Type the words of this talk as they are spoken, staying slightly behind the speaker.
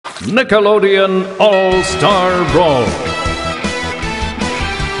Nickelodeon All-Star Brawl.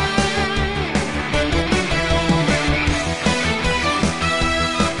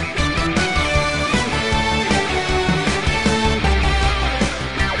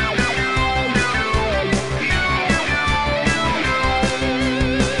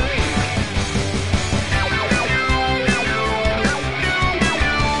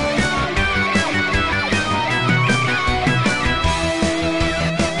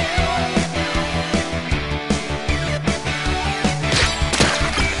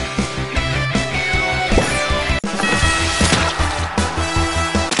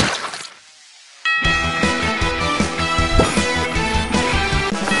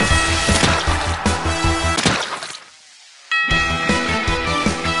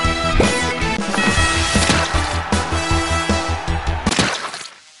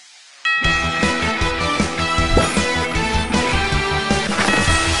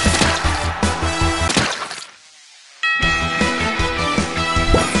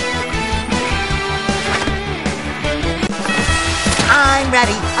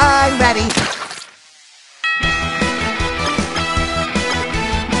 I'm ready.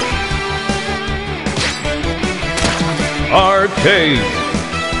 Arcade.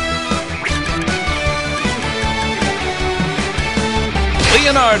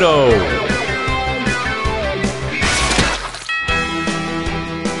 Leonardo.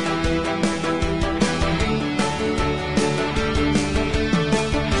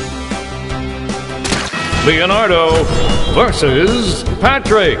 Leonardo versus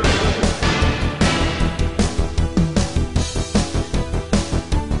Patrick.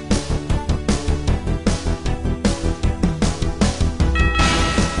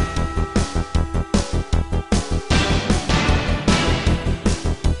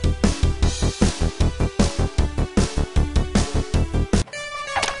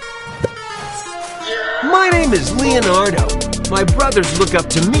 My name is Leonardo. My brothers look up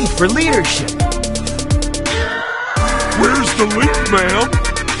to me for leadership. Where's the lead, ma'am?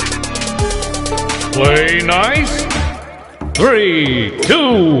 Play nice. 3,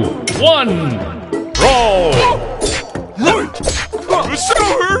 2, 1, brawl!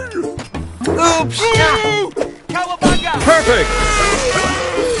 Sorry! Oops! Perfect!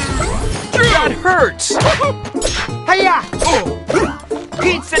 That hurts! Hiya!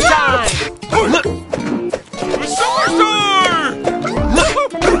 Pizza time! Superstar!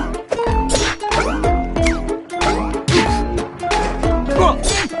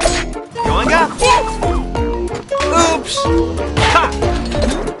 Going up! Oops! Ha!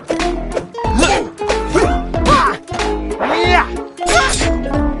 Yeah!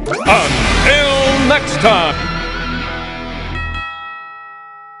 Until next time!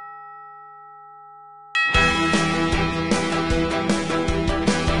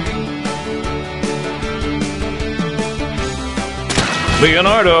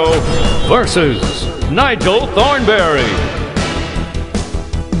 Leonardo versus Nigel Thornberry.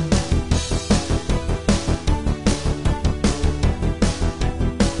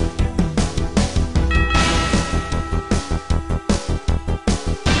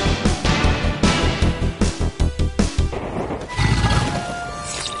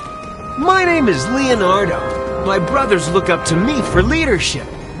 My name is Leonardo. My brothers look up to me for leadership.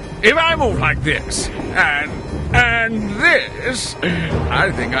 If I move like this, and this,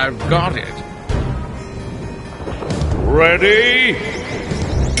 I think I've got it. Ready?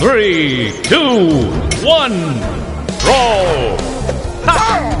 3, 2, 1, brawl!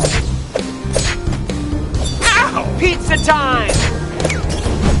 Ow! Pizza time!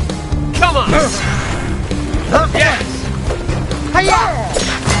 Come on! Yes! Hiya!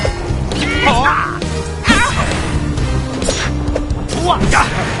 Come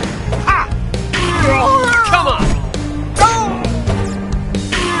on!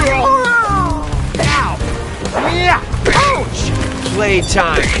 Yeah! Ouch!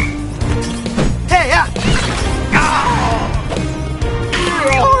 Playtime! Hey!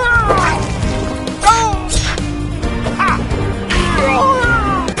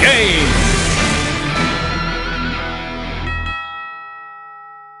 Game!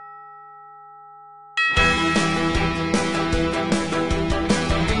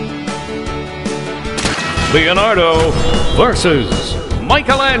 Leonardo versus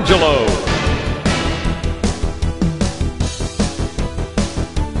Michelangelo.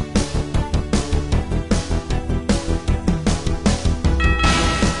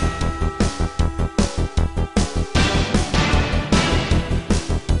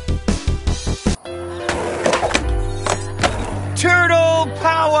 Turtle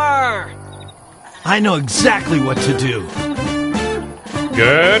power! I know exactly what to do.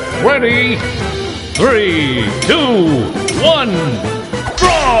 Get ready. 3, 2, 1.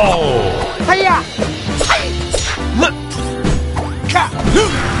 Brawl! Hiya!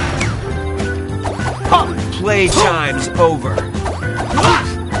 Playtime's over.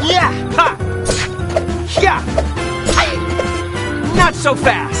 Yeah! Ha! Yeah! Not so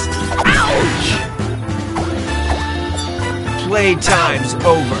fast. Ouch! Playtime's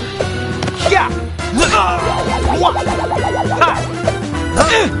over. Yeah! What? Ha!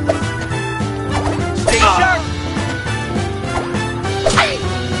 Stay sharp!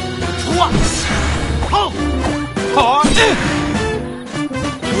 What? Oh!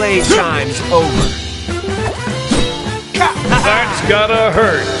 Playtime's over. That's gotta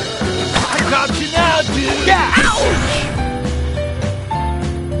hurt. I got you now, dude! Yeah! Ouch!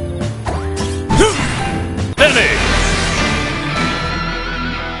 Finish.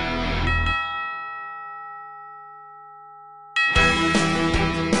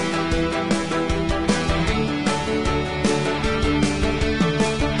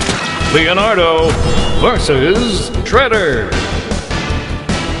 Leonardo versus Shredder.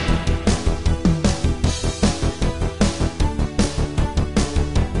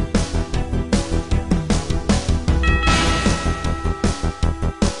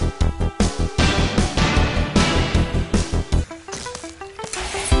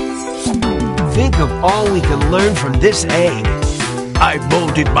 Think of all we can learn from this egg. I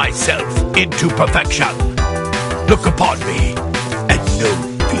molded myself into perfection. Look upon me and no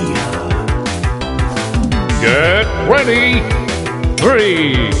fear. Get ready.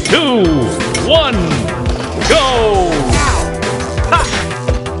 3, 2, 1. Go!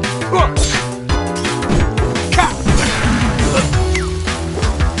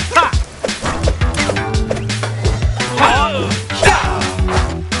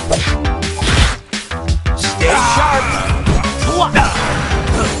 Stay sharp! What?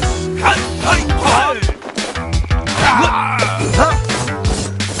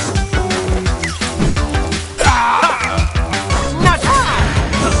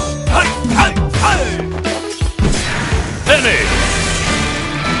 Finish.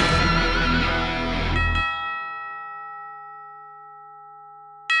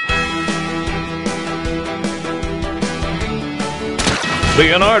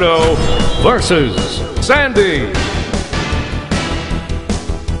 Leonardo versus Sandy.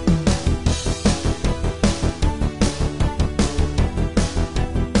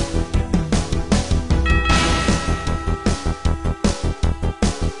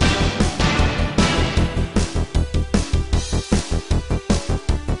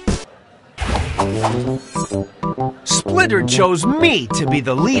 Splinter chose me to be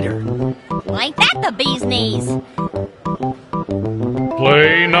the leader. Ain't that the bee's knees?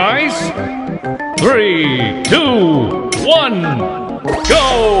 Play nice. 3, 2, 1. Go!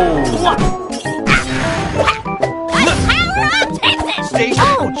 Power of Texas! Stay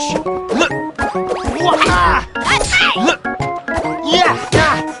ouch! Yeah!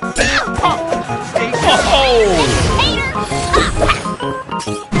 Stay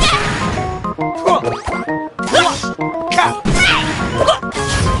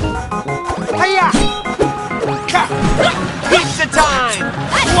Hiya! Pizza time!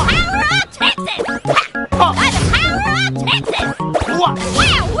 Power of Texas! Power of Texas! What?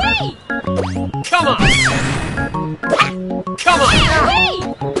 Wowee! Come on! Come on! Wowee!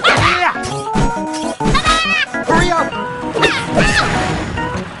 Yeah! Hurry up!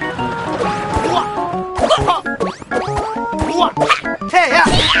 What? Hey!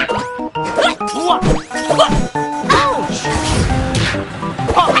 What? Ouch!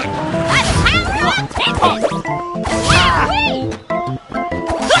 Power of Texas! Wowee!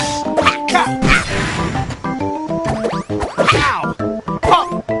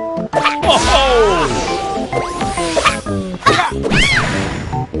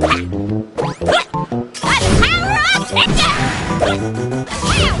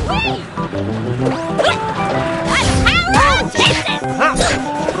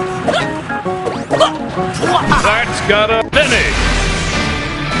 That's gotta finish.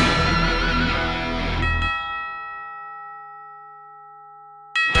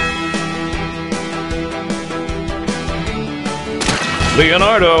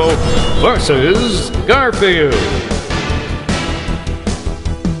 Leonardo versus Garfield.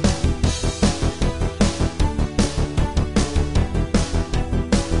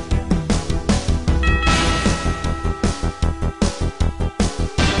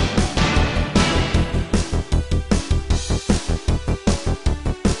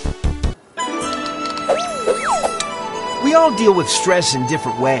 We all deal with stress in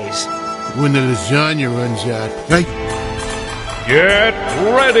different ways. When the lasagna runs out, I Get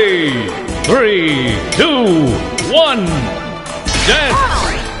ready! 3, 2, 1, dance!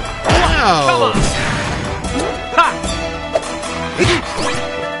 Come on! Ha!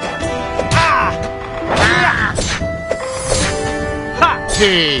 Ha!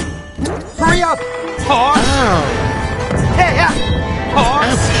 Hey. Hurry up! Horse! Hey,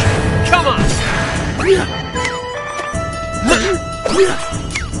 horse! Come on!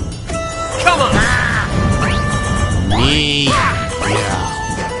 Come on! Me.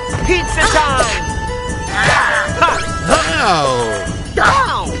 Pizza time! Ha! Oh.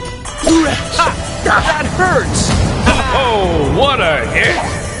 Ow! Ha! That hurts! Oh, what a hit!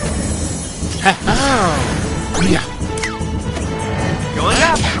 Going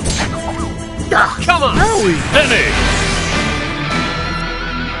up! Come on! Finish!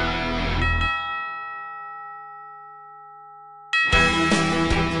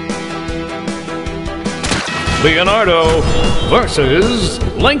 Leonardo versus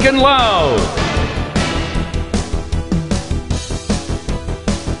Lincoln Loud.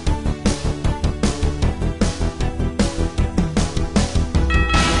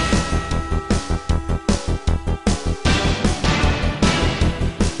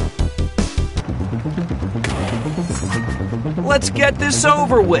 Let's get this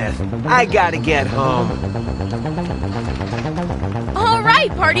over with. I gotta get home. All right,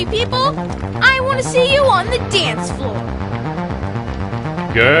 party people. I want to see you on the dance floor.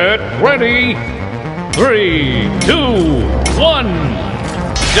 Get ready! 3, 2, 1,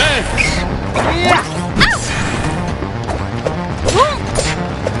 dance!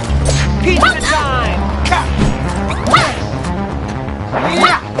 Pizza time!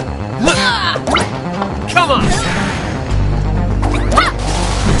 Come on!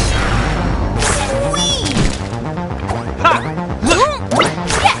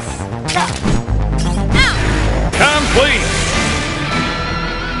 Complete!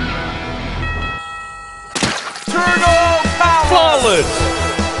 Turtle power! Flawless!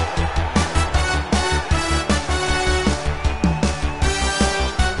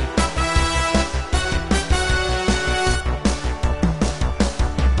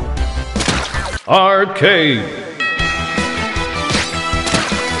 Arcade.